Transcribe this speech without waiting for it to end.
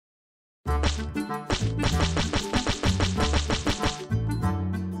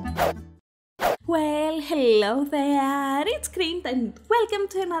Well, hello there, it's Kriint and welcome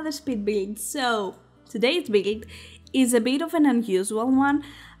to another speed build. So, today's build is a bit of an unusual one.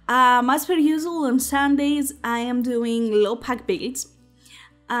 As per usual on Sundays, I am doing low pack builds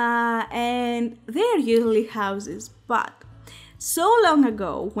and they're usually houses, but so long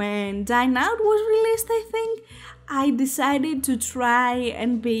ago when Dine Out was released, I think, I decided to try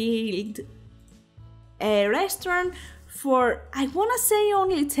and build a restaurant for, I want to say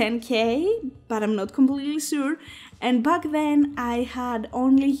only 10k, but I'm not completely sure. And back then I had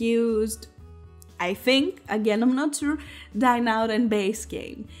only used, I think, again I'm not sure, Dine Out and base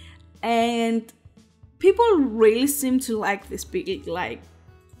game. And people really seem to like this build, like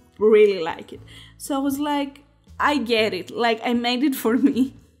really like it. So I was like, I get it, like I made it for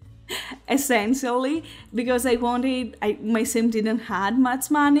me. Essentially, because I wanted, my sim didn't had much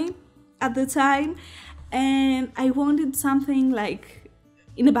money at the time, and I wanted something like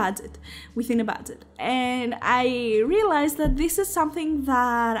within a budget. And I realized that this is something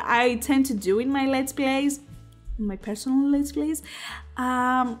that I tend to do in my Let's Plays, in my personal Let's Plays.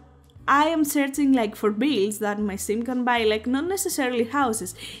 I am searching like for builds that my sim can buy, like not necessarily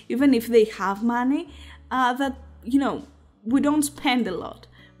houses, even if they have money, that, you know, we don't spend a lot,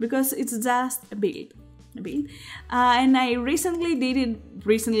 because it's just a build. And I recently did it,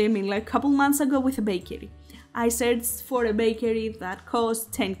 I mean like a couple months ago, with a bakery. I searched for a bakery that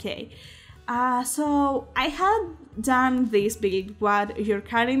cost 10k. So I had done this build, what you're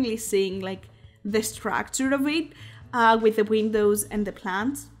currently seeing, like the structure of it, with the windows and the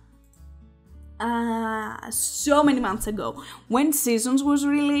plants. So many months ago, when Seasons was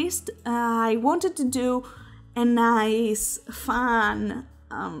released, I wanted to do a nice, fun,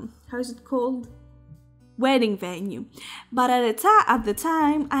 how is it called? Wedding venue. But at the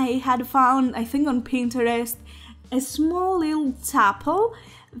time, I had found, I think on Pinterest, a small little chapel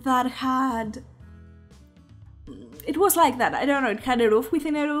that had, it was like that, I don't know, it had a roof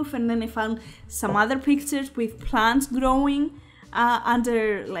within a roof, and then I found some other pictures with plants growing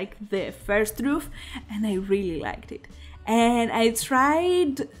under like the first roof, and I really liked it. And I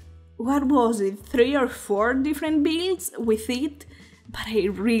tried, what was it, 3 or 4 different builds with it, but I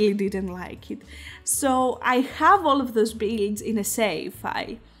really didn't like it. So I have all of those builds in a save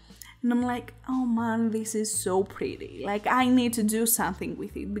file, and I'm like, oh man, this is so pretty. Like, I need to do something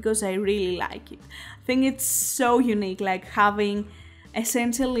with it because I really like it. I think it's so unique, like having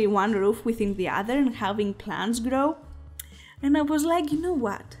essentially one roof within the other and having plants grow. And I was like, you know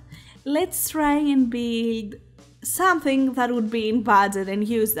what? Let's try and build something that would be in budget and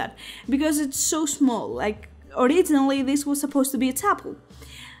use that, because it's so small. Like, originally this was supposed to be a chapel,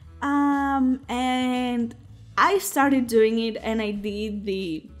 and I started doing it, and I did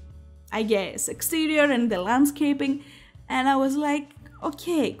the, I guess, exterior and the landscaping, and I was like,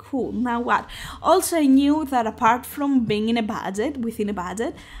 okay, cool, now what? Also, I knew that apart from being in a budget, within a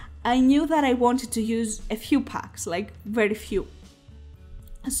budget, I knew that I wanted to use a few packs, like very few.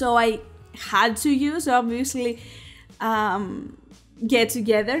 So I had to use, obviously, get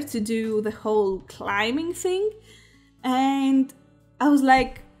together to do the whole climbing thing, and I was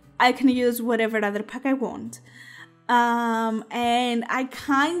like, I can use whatever other pack I want. And I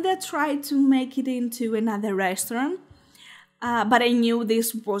kinda tried to make it into another restaurant, but I knew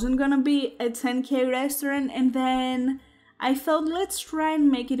this wasn't gonna be a 10k restaurant, and then I thought, let's try and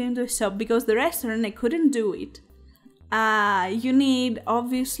make it into a shop, because the restaurant, I couldn't do it. You need,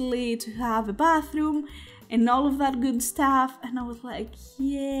 obviously, to have a bathroom and all of that good stuff, and I was like,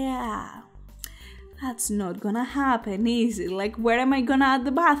 yeah, that's not gonna happen easy. Like, where am I gonna add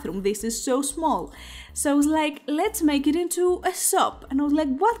the bathroom? This is so small. So I was like, let's make it into a shop. And I was like,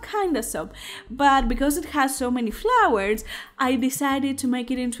 what kind of shop? But because it has so many flowers, I decided to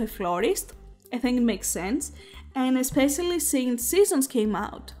make it into a florist. I think it makes sense. And especially since Seasons came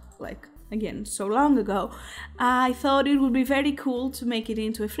out, like, again, so long ago, I thought it would be very cool to make it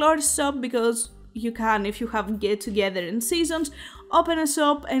into a florist shop, because you can, if you have get together in Seasons, open a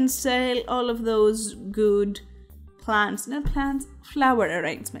shop and sell all of those good plants, not plants, flower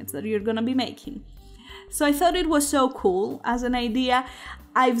arrangements that you're gonna be making. So I thought it was so cool as an idea.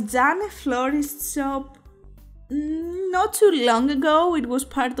 I've done a florist shop not too long ago. It was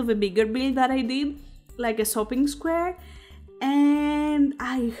part of a bigger build that I did, like a shopping square, and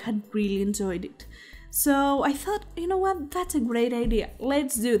I had really enjoyed it. So I thought, you know what, that's a great idea,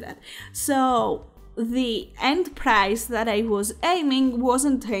 let's do that. So the end price that I was aiming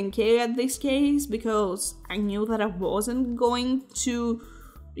wasn't 10k at this case, because I knew that I wasn't going to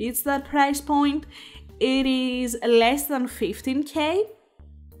reach that price point. It is less than 15k.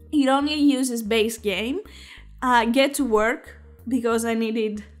 It only uses base game, get to work, because I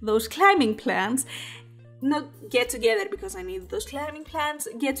needed those climbing plants. Not get together because I needed those climbing plants.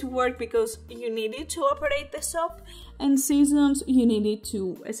 Get to work because you needed to operate the shop. And seasons, you needed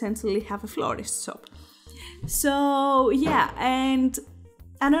to essentially have a florist shop. So yeah, and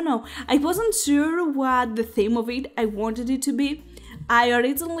I don't know, I wasn't sure what the theme of it I wanted it to be. I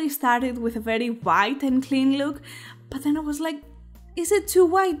originally started with a very white and clean look, but then I was like, is it too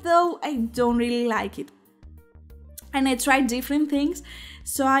white though? I don't really like it. And I tried different things,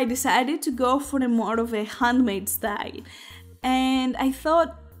 so I decided to go for a more of a handmade style. And I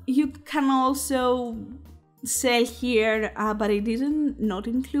thought you can also sell here, but I didn't not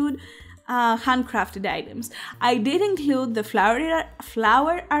include handcrafted items. I did include the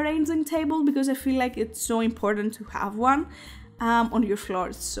flower arranging table because I feel like it's so important to have one on your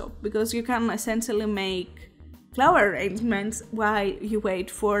florist shop, because you can essentially make flower arrangements while you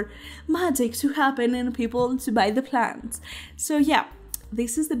wait for magic to happen and people to buy the plants. So yeah,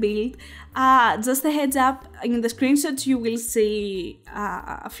 this is the build. Just a heads up, in the screenshots you will see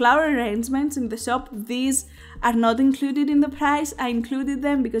flower arrangements in the shop. These are not included in the price. I included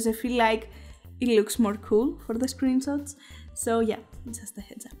them because I feel like it looks more cool for the screenshots. So yeah, just a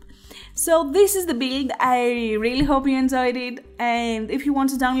heads up. So this is the build. I really hope you enjoyed it, and if you want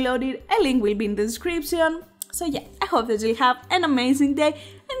to download it, a link will be in the description. So yeah, I hope that you'll have an amazing day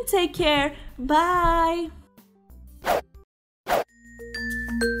and take care. Bye!